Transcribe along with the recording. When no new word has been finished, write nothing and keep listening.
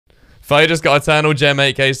Fo just got Eternal Gem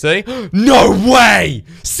 8KC. No way!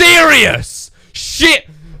 Serious! Shit!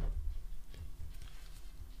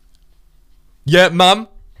 Yeah, mum.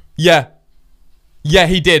 Yeah. Yeah,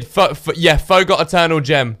 he did. Yeah, Fo got Eternal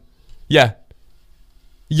Gem. Yeah.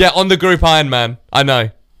 Yeah, on the group Ironman. I know.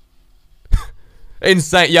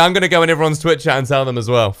 Insane. Yeah, I'm gonna go in everyone's Twitch chat and tell them as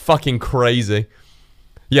well. Fucking crazy.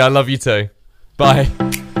 Yeah, I love you too. Bye.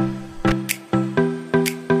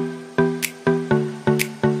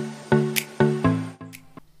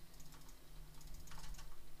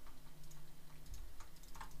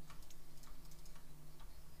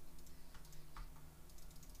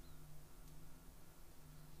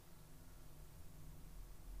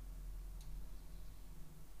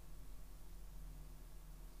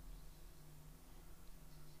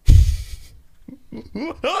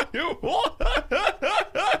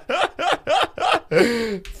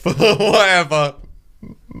 Whatever.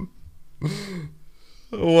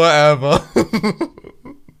 Whatever.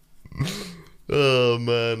 Oh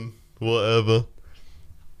man, whatever.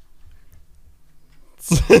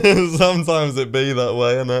 Sometimes it be that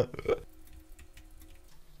way, innit?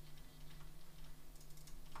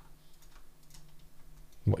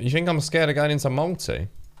 What, you think I'm scared of going into multi?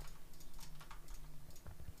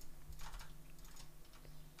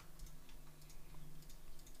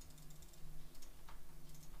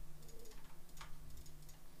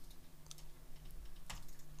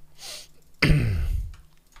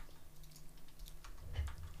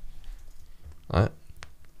 Alright.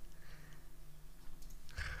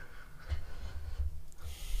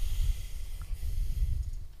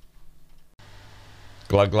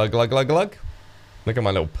 Glug, glug, glug, glug, glug. Look at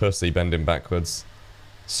my little pussy bending backwards.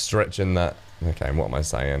 Stretching that. Okay, what am I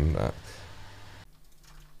saying?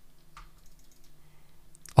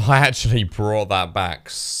 I actually brought that back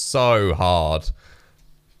so hard.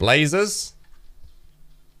 Blazers?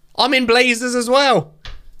 I'm in Blazers as well.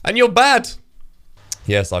 And you're bad.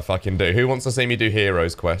 Yes, I fucking do. Who wants to see me do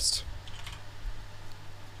Heroes Quest?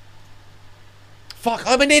 Fuck,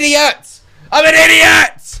 I'm an idiot! I'm an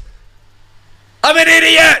idiot! I'm an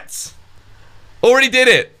idiot! Already did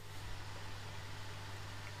it.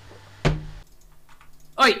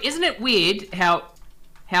 Oi, isn't it weird how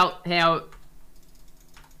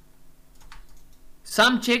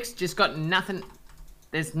some chicks just got nothing,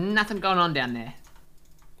 there's nothing going on down there.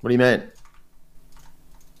 What do you mean?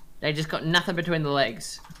 They just got nothing between the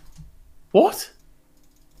legs. What?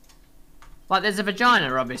 Like, there's a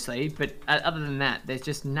vagina, obviously, but other than that, there's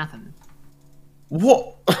just nothing.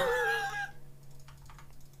 What?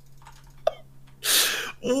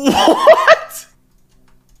 What?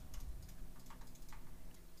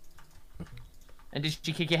 And did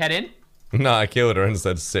she kick your head in? No, I killed her and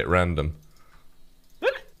said sit random.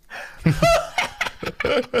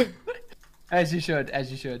 As you should,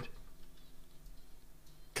 as you should.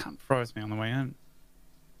 Cunt froze me on the way in.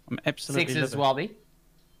 I'm absolutely Sixes, livid. Wobby.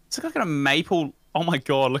 It's like a maple. Oh my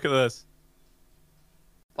god, look at this.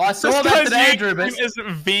 Oh, I saw that today, Drubus. Is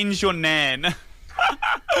Venge Your Nan.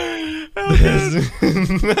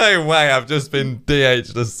 No way, I've just been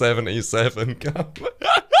DH'd to 77.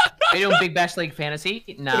 Are you doing Big Bash League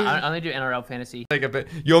Fantasy? No, I only do NRL Fantasy. Take a bit.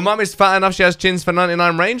 Your mum is fat enough she has chins for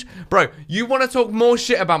 99 range? Bro, you want to talk more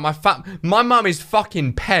shit about my fat... My mum is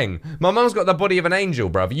fucking peng. My mum's got the body of an angel,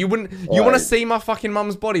 bruv. You wouldn't... You want to see my fucking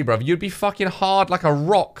mum's body, bruv? You'd be fucking hard like a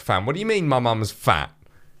rock, fam. What do you mean my mum's fat?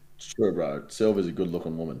 It's true, bro. Silver's a good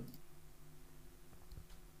looking woman.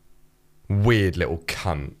 Weird little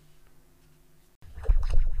cunt.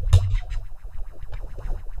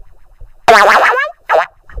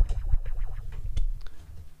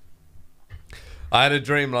 I had a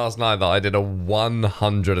dream last night that I did a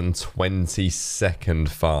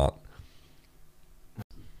 120-second fart.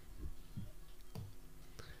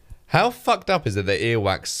 How fucked up is it that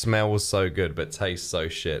earwax smells so good but tastes so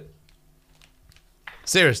shit?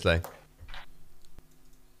 Seriously.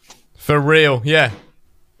 For real, yeah.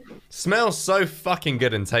 Smells so fucking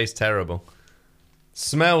good and tastes terrible.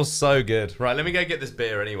 Smells so good. Right, let me go get this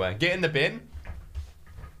beer anyway. Get in the bin.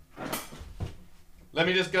 Let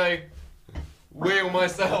me just go wheel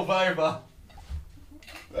myself over.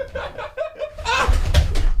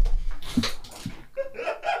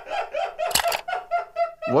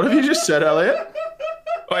 What have you just said, Elliot?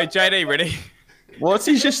 Wait, JD, ready? What's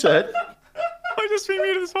he just said? I've just been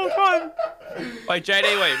muted this whole time. Wait,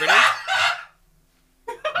 JD, wait, ready?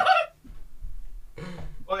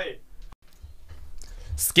 Wait.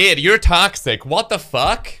 Skid, you're toxic. What the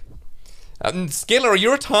fuck? Skiddler,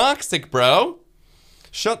 you're toxic, bro.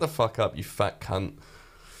 Shut the fuck up, you fat cunt.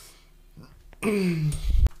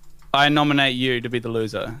 I nominate you to be the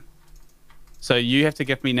loser. So you have to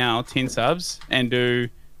give me now 10 subs and do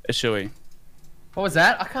a shoey. What was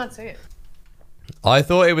that? I can't see it. I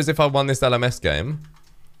thought it was if I won this LMS game,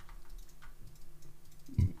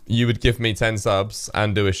 you would give me 10 subs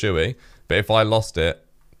and do a shoey. But if I lost it,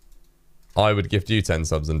 I would gift you 10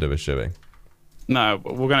 subs and do a shoey. No,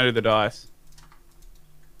 we're going to do the dice.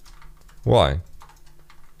 Why?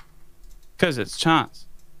 Because it's chance.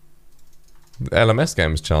 The LMS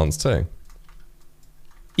game's chance too.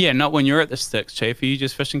 Yeah, not when you're at the sticks, Chief. Are you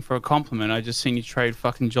just fishing for a compliment? I just seen you trade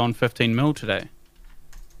fucking John 15 mil today.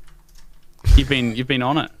 You've been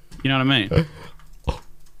on it. You know what I mean?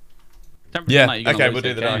 Don't Yeah, like you're gonna okay, lose we'll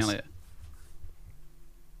do that the game, dice. Elliot.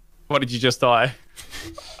 What did you just die?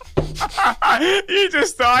 You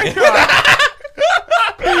just died.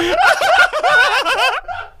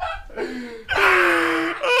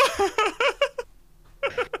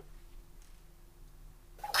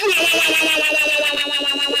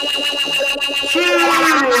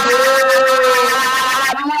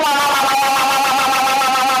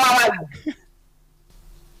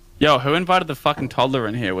 Yo, who invited the fucking toddler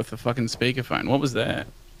in here with the fucking speakerphone? What was that?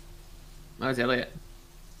 That was Elliot.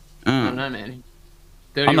 I don't know, man.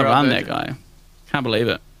 I'm the run that guy. Can't believe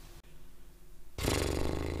it.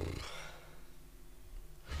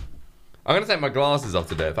 I'm gonna take my glasses off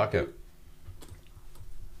today, fuck it.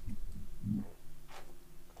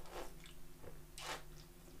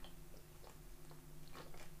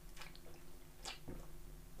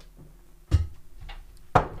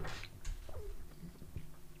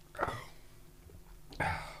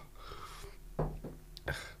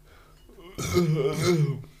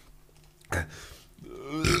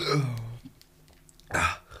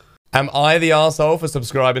 Am I the arsehole for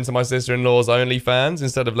subscribing to my sister-in-law's OnlyFans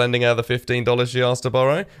instead of lending her the $15 she asked to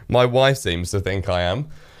borrow? My wife seems to think I am.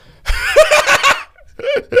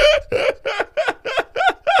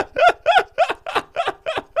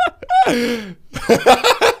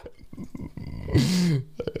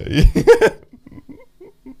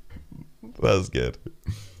 That's good.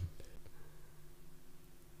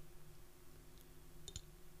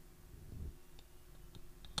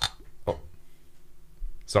 Oh.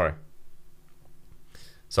 Sorry.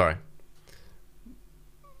 Sorry.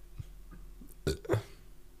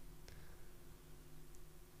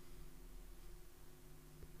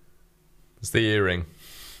 It's the earring.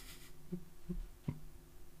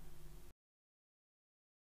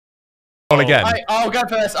 On again. I'll go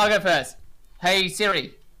first. I'll go first. Hey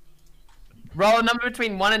Siri, roll a number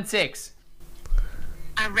between 1 and 6.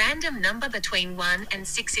 A random number between 1 and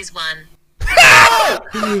 6 is 1.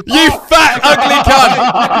 You fat ugly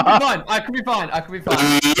cunt! I could be fine. I could be fine.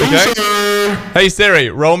 Okay. Hey Siri,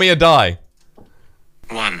 roll me a die.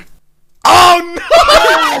 1. Oh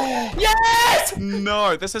no! Yes!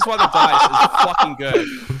 No, this is why the dice is fucking good.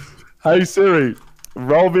 Hey Siri,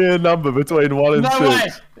 roll me a number between 1 and 6. No way!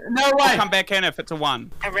 No way! I'll come back in if it's a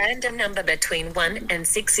 1. A random number between 1 and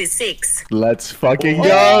 6 is 6. Let's fucking go.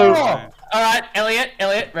 Oh! All right, Elliot,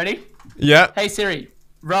 ready? Yeah. Hey Siri,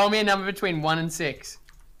 roll me a number between 1 and 6.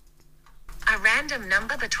 A random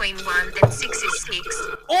number between 1 and 6 is 6.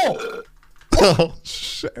 Oh! Oh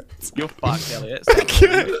shit. You're fucked, Elliot.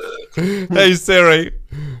 Hey Siri,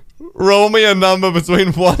 roll me a number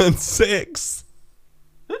between 1 and 6.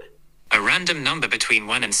 A random number between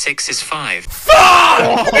 1 and 6 is 5.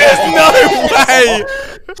 Fuck! There's no way!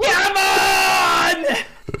 Come on!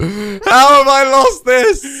 How have I lost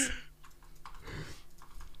this?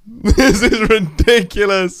 This is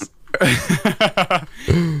ridiculous.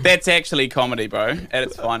 That's actually comedy, bro, at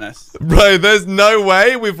its finest. Bro, there's no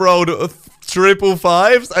way we've rolled triple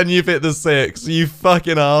 5s and you've hit the 6. You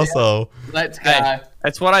fucking arsehole. Let's go. Hey,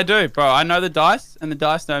 that's what I do, bro. I know the dice, and the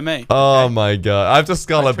dice know me. Oh my god. I have to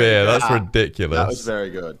skull a beer. That's That ridiculous. was very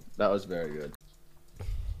good. That was very good.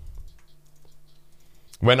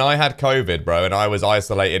 When I had COVID, bro, and I was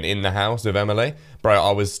isolating in the house with Emily, bro,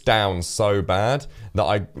 I was down so bad that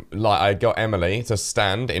I got Emily to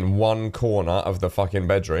stand in one corner of the fucking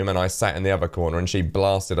bedroom and I sat in the other corner and she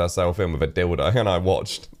blasted herself in with a dildo and I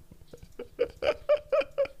watched.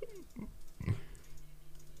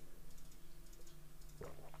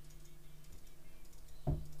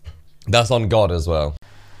 That's on God as well.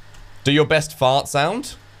 Do your best fart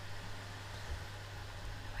sound.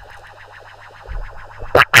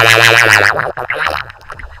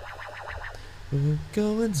 We're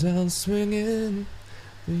going down swinging.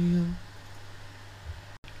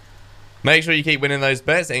 Make sure you keep winning those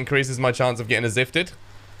bets. It increases my chance of getting a zifted.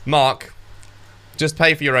 Mark, just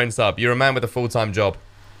pay for your own sub. You're a man with a full-time job.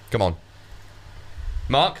 Come on.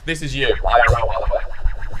 Mark, this is you. IRL, by the way.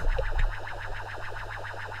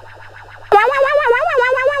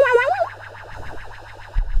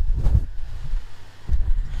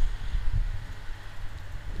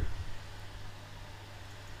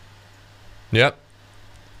 Yep.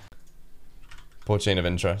 Poor chain of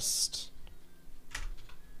interest.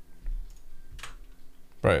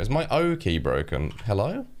 Bro, is my O key broken?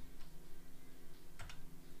 Hello?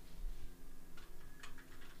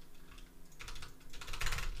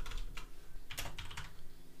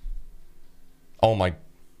 Oh my